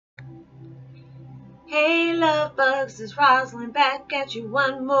Hey love bugs, it's Roslynn back at you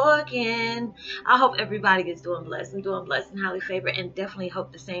one more again. I hope everybody is doing blessed. I'm doing blessed and highly favored, and definitely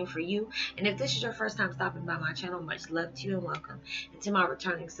hope the same for you. And if this is your first time stopping by my channel, much love to you and welcome. And to my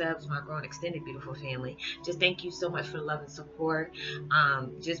returning subs, my growing extended beautiful family, just thank you so much for the love and support.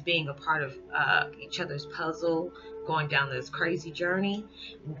 Just being a part of each other's puzzle, going down this crazy journey.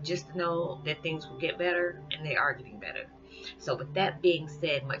 Just to know that things will get better, and they are getting better. So with that being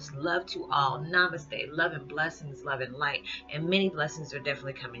said, much love to all. Namaste. Love and blessings, love and light. And many blessings are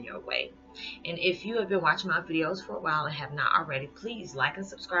definitely coming your way. And if you have been watching my videos for a while and have not already, please like and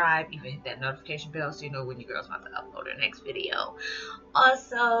subscribe. Even hit that notification bell so you know when your girl's about to upload her next video.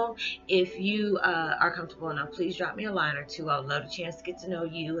 Also, if you are comfortable enough, please drop me a line or two. I would love a chance to get to know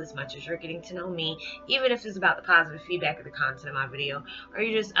you as much as you're getting to know me, even if it's about the positive feedback of the content of my video, or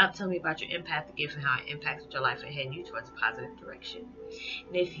you're just up telling me about your empathic gift and how it impacted your life and heading you towards a positive direction.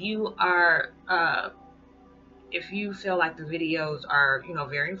 And if you are if you feel like the videos are,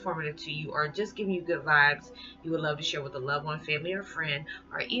 very informative to you or just giving you good vibes, you would love to share with a loved one, family, or friend,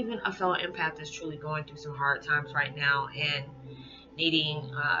 or even a fellow empath that's truly going through some hard times right now and needing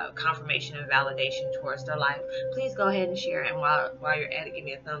confirmation and validation towards their life, please go ahead and share. And while you're at it, give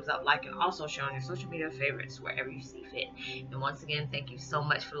me a thumbs up, like, and also share on your social media favorites wherever you see fit. And once again, thank you so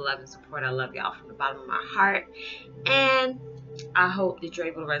much for the love and support. I love y'all from the bottom of my heart, and I hope that you're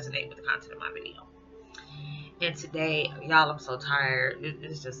able to resonate with the content of my video. And today, y'all, I'm so tired.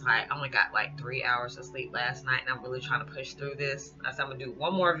 It's just like I only got like 3 hours of sleep last night, and I'm really trying to push through this. I said I'm gonna do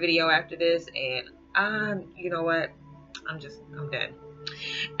one more video after this, and you know what? I'm done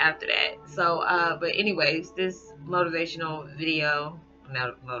after that. So, but anyways, this motivational video,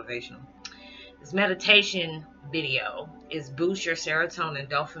 this meditation video is boost your serotonin,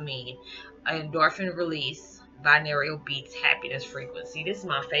 dopamine, endorphin release, binaural beats, happiness frequency. This is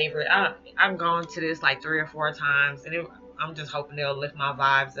my favorite. I've gone to this like 3 or 4 times, and I'm just hoping they'll lift my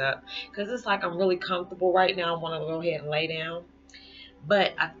vibes up, because it's like I'm really comfortable right now. I want to go ahead and lay down,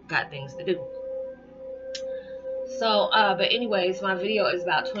 but I've got things to do. So, but anyways, my video is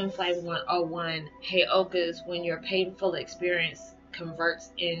about Twin Flame 101, Heyoka's when your painful experience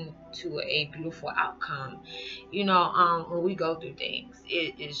converts into a beautiful outcome. When we go through things,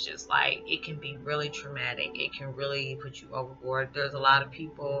 it is just like, it can be really traumatic. It can really put you overboard. There's a lot of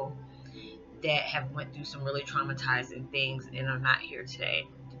people that have went through some really traumatizing things and are not here today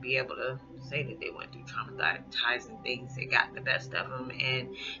to be able to say that they went through traumatizing things. They got the best of them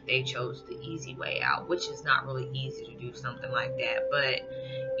and they chose the easy way out, which is not really easy to do something like that. But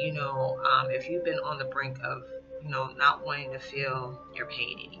if you've been on the brink of not wanting to feel your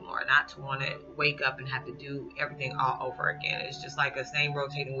pain anymore, not to want to wake up and have to do everything all over again. It's just like a same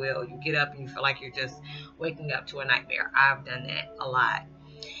rotating wheel. You get up and you feel like you're just waking up to a nightmare. I've done that a lot.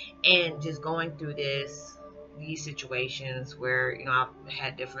 And just going through these situations where, I've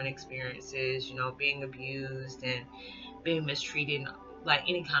had different experiences, being abused and being mistreated, like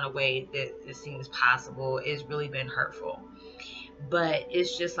any kind of way that it seems possible, it's really been hurtful. But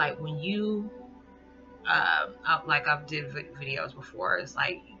it's just like when you, like I've did videos before, it's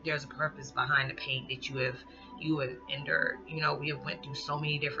like there's a purpose behind the pain that you have endured. We have went through so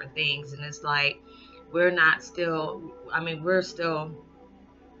many different things, and it's like we're still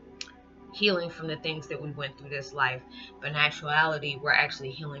healing from the things that we went through this life, but in actuality we're actually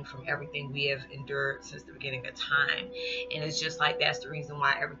healing from everything we have endured since the beginning of time. And it's just like that's the reason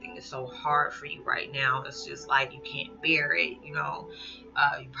why everything is so hard for you right now. It's just like you can't bear it. You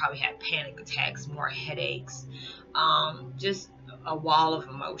probably had panic attacks, more headaches, just a wall of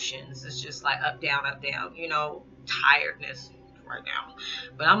emotions. It's just like up down, tiredness right now.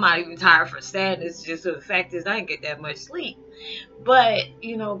 But I'm not even tired for sadness, just the fact is I didn't get that much sleep. But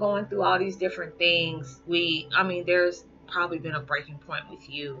going through all these different things, there's probably been a breaking point with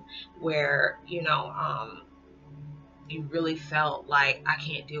you where you really felt like, I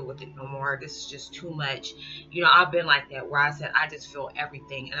can't deal with it no more, this is just too much. I've been like that, where I said I just feel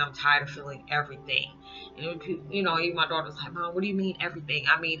everything and I'm tired of feeling everything. And even my daughter's like, Mom, what do you mean everything?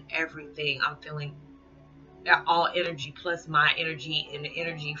 I mean everything. I'm feeling all energy plus my energy and the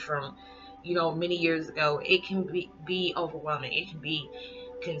energy from many years ago. It can be overwhelming. It can be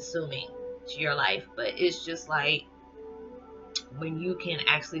consuming to your life. But it's just like when you can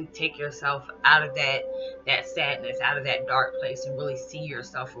actually take yourself out of that sadness, out of that dark place, and really see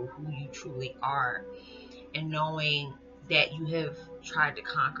yourself for who you truly are, and knowing that you have tried to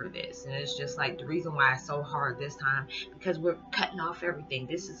conquer this. And it's just like the reason why it's so hard this time, because we're cutting off everything.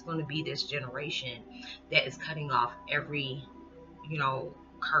 This is going to be this generation that is cutting off every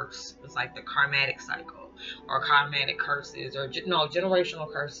curse. It's like the karmatic cycle, or karmatic curses, or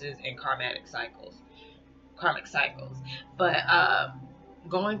generational curses and karmatic cycles. karmic cycles. But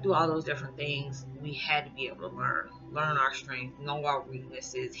going through all those different things, we had to be able to learn our strength, know our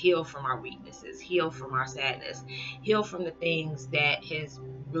weaknesses, heal from our weaknesses, heal from our sadness, heal from the things that has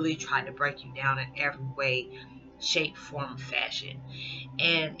really tried to break you down in every way, shape, form, fashion.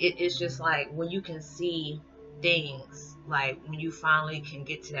 And it's just like when you can see things, like when you finally can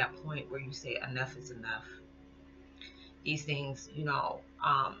get to that point where you say enough is enough. These things,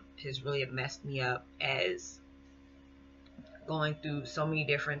 has really messed me up, as going through so many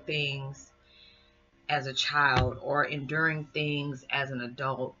different things as a child, or enduring things as an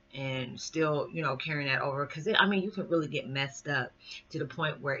adult, and still, carrying that over. Because you can really get messed up to the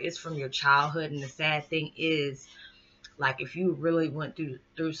point where it's from your childhood. And the sad thing is, like, if you really went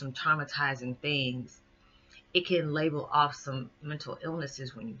through some traumatizing things, it can label off some mental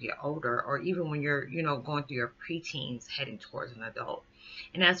illnesses when you get older, or even when you're, going through your preteens heading towards an adult.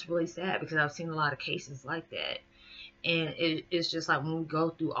 And that's really sad, because I've seen a lot of cases like that. And it's just like, when we go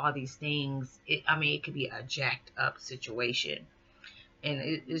through all these things, it could be a jacked up situation. And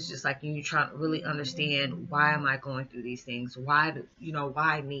it's just like, you trying to really understand, why am I going through these things? Why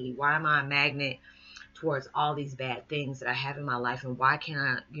why me? Why am I a magnet towards all these bad things that I have in my life? And why can't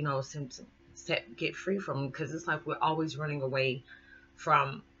I, get free from them? Because it's like, we're always running away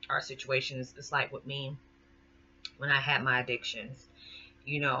from our situations. It's like with me, when I had my addictions.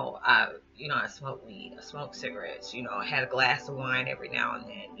 I smoked weed, I smoked cigarettes, I had a glass of wine every now and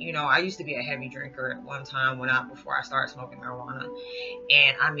then. I used to be a heavy drinker at one time before I started smoking marijuana.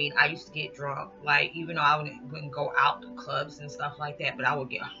 And I used to get drunk, like, even though I wouldn't go out to clubs and stuff like that, but I would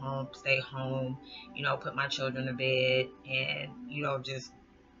get home, stay home, put my children to bed, and, just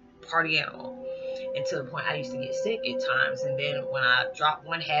party animal. And to the point I used to get sick at times. And then when I dropped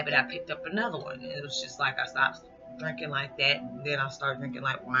one habit, I picked up another one. And it was just like, I stopped drinking like that, and then I started drinking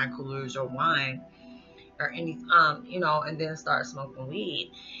like wine coolers or wine or any and then start smoking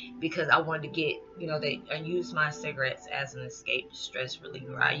weed, because I wanted to get, I used my cigarettes as an escape stress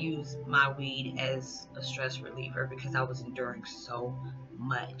reliever. I used my weed as a stress reliever, because I was enduring so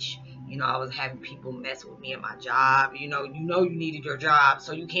much. I was having people mess with me at my job. You needed your job,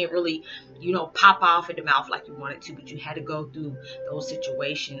 so you can't really, pop off at the mouth like you wanted to, but you had to go through those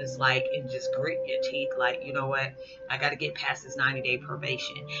situations, like, and just grit your teeth, like, you know what, I got to get past this 90-day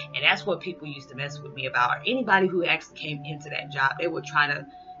probation. And that's what people used to mess with me about. Or anybody who actually came into that job, they would try to,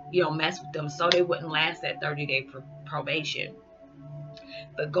 mess with them so they wouldn't last that 30-day probation.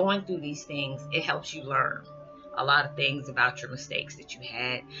 But going through these things, it helps you learn a lot of things about your mistakes that you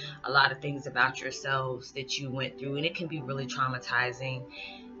had, a lot of things about yourselves that you went through. And it can be really traumatizing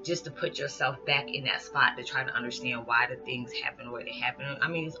just to put yourself back in that spot, to try to understand why the things happen the way they happen.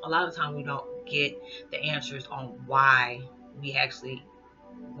 A lot of time we don't get the answers on why we actually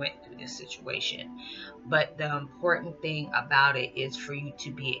went through this situation. But the important thing about it is for you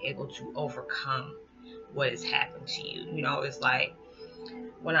to be able to overcome what has happened to you. It's like,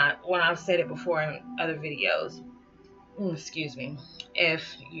 when I've said it before in other videos, when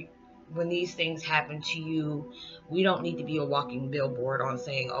these things happen to you, we don't need to be a walking billboard on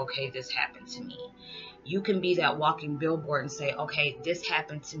saying, okay, this happened to me. You can be that walking billboard and say, okay, this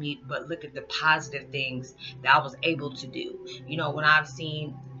happened to me, but look at the positive things that I was able to do. When I've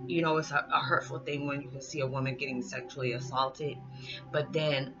seen, it's a hurtful thing when you can see a woman getting sexually assaulted, but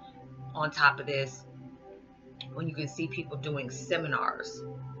then on top of this, when you can see people doing seminars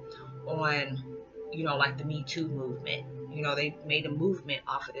on, like the Me Too movement. They made a movement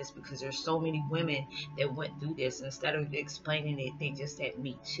off of this, because there's so many women that went through this. Instead of explaining it, they just said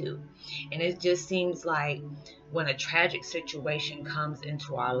Me Too. And it just seems like, when a tragic situation comes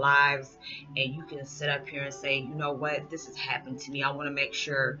into our lives, and you can sit up here and say, you know what, this has happened to me. I want to make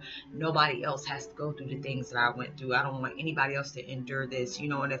sure nobody else has to go through the things that I went through. I don't want anybody else to endure this,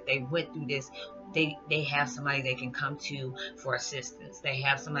 and if they went through this, they have somebody they can come to for assistance. They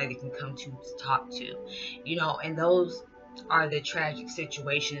have somebody they can come to talk to, and those are the tragic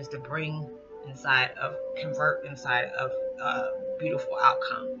situations to convert inside of beautiful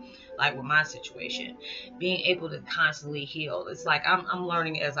outcome. Like with my situation, being able to constantly heal. It's like I'm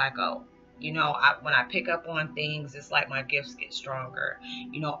learning as I go. When I pick up on things, it's like my gifts get stronger.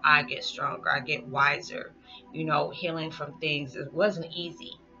 I get stronger. I get wiser. Healing from things, it wasn't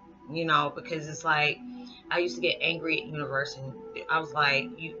easy. Because it's like, I used to get angry at universe, and I was like,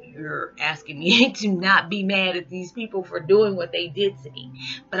 you're asking me to not be mad at these people for doing what they did to me.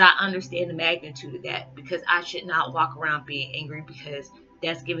 But I understand the magnitude of that, because I should not walk around being angry, because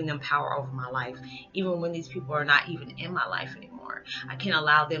that's giving them power over my life, even when these people are not even in my life anymore. I can't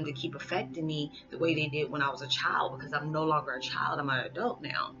allow them to keep affecting me the way they did when I was a child, because I'm no longer a child, I'm an adult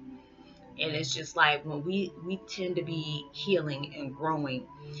now. And it's just like when we tend to be healing and growing,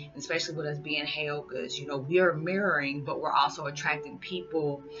 especially with us being Heyokas, you know, we are mirroring, but we're also attracting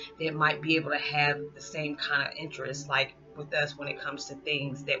people that might be able to have the same kind of interest like with us when it comes to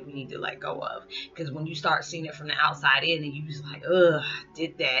things that we need to let go of. Because when you start seeing it from the outside in and you just like, ugh, I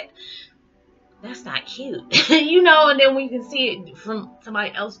did that, that's not cute. You know, and then when you can see it from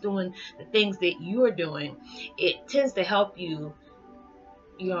somebody else doing the things that you're doing, it tends to help you,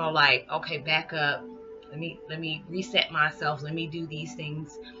 you know, like, okay, back up, let me reset myself, let me do these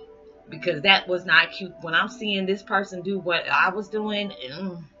things, because that was not cute. When I'm seeing this person do what I was doing,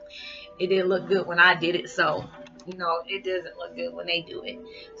 it didn't look good when I did it. So, you know, it doesn't look good when they do it.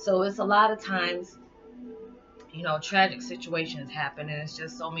 So it's a lot of times, you know, tragic situations happen, and it's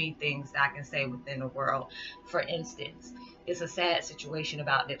just so many things that I can say within the world. For instance, it's a sad situation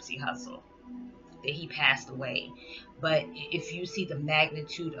about Nipsey Hussle, that he passed away. But if you see the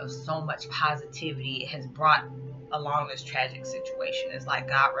magnitude of so much positivity it has brought along this tragic situation, it's like,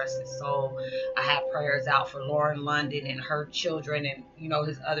 God rest his soul. I have prayers out for Lauren London and her children, and, you know,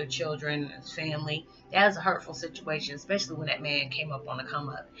 his other children and his family. That is a hurtful situation, especially when that man came up on the come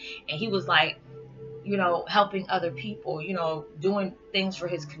up and he was like, you know, helping other people, you know, doing things for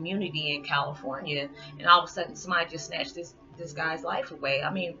his community in California, and all of a sudden somebody just snatched this guy's life away.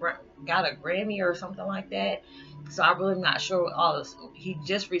 I mean, got a Grammy or something like that. So I'm really not sure what all this. He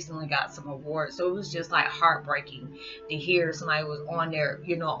just recently got some awards, so it was just like heartbreaking to hear somebody was on their,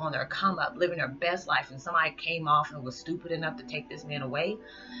 you know, on their come up, living their best life, and somebody came off and was stupid enough to take this man away.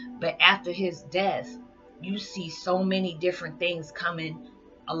 But after his death, you see so many different things coming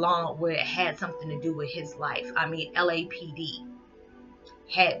along where it had something to do with his life. I mean, LAPD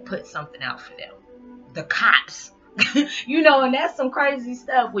had put something out for them. The cops, you know, and that's some crazy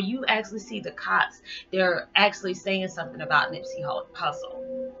stuff where you actually see the cops, they're actually saying something about Nipsey Hussle.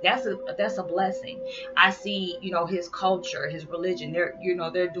 That's a blessing. I see, you know, his culture, his religion, they're, you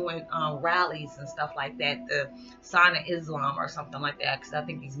know, they're doing rallies and stuff like that, the sign of Islam or something like that, because I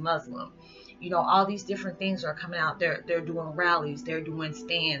think he's Muslim. You know, all these different things are coming out. They're doing rallies, they're doing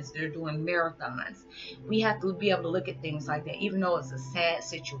stands, they're doing marathons. We have to be able to look at things like that, even though it's a sad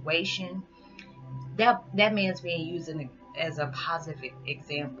situation. That man's being used as a positive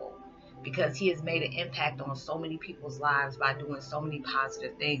example, because he has made an impact on so many people's lives by doing so many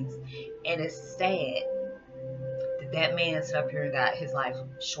positive things. And it's sad that man stood up here and got his life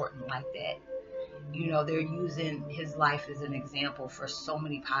shortened like that. You know, they're using his life as an example for so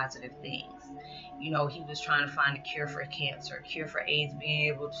many positive things. You know, he was trying to find a cure for cancer, a cure for AIDS, being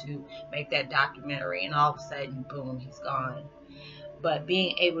able to make that documentary, and all of a sudden, boom, he's gone. But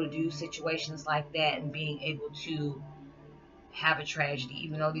being able to do situations like that and being able to have a tragedy,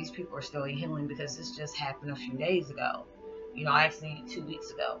 even though these people are still healing, because this just happened a few days ago. You know, actually 2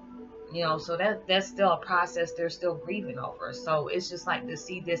 weeks ago. You know, so that's still a process they're still grieving over. So it's just like to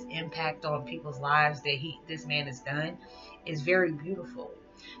see this impact on people's lives that this man has done is very beautiful.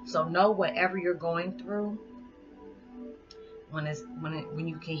 So know whatever you're going through, when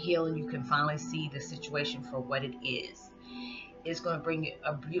you can heal and you can finally see the situation for what it is, it's going to bring you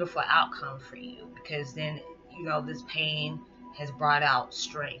a beautiful outcome for you, because then, you know, this pain has brought out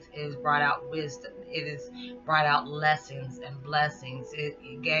strength. It has brought out wisdom. It has brought out lessons and blessings.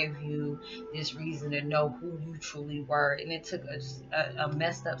 It gave you this reason to know who you truly were. And it took a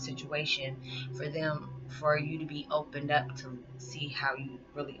messed up situation for you to be opened up to see how you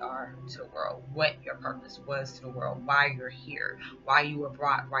really are to the world, what your purpose was to the world, why you're here, why you were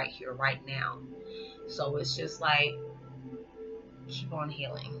brought right here, right now. So it's just like, keep on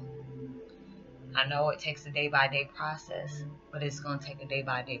healing. I know it takes a day-by-day process, but it's going to take a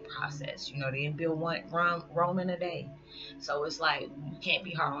day-by-day process. You know, they didn't build Rome in a day. So it's like, you can't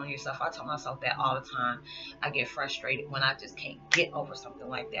be hard on yourself. I tell myself that all the time. I get frustrated when I just can't get over something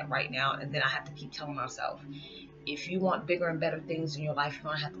like that right now. And then I have to keep telling myself, if you want bigger and better things in your life, you're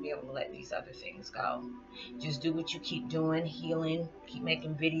going to have to be able to let these other things go. Just do what you keep doing, healing, keep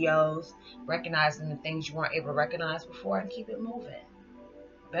making videos, recognizing the things you weren't able to recognize before, and keep it moving.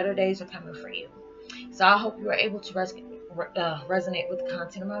 Better days are coming for you. So I hope you are able to resonate with the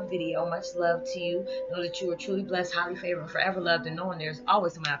content of my video. Much love to you. Know that you are truly blessed, highly favored, and forever loved, and knowing there's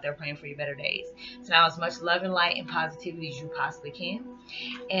always someone out there praying for your better days. So now, as much love and light and positivity as you possibly can.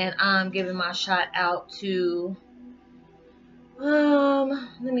 And I'm giving my shout out to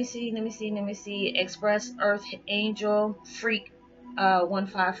let me see, Express Earth Angel Freak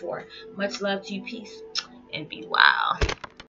 154. Much love to you, peace, and be wild.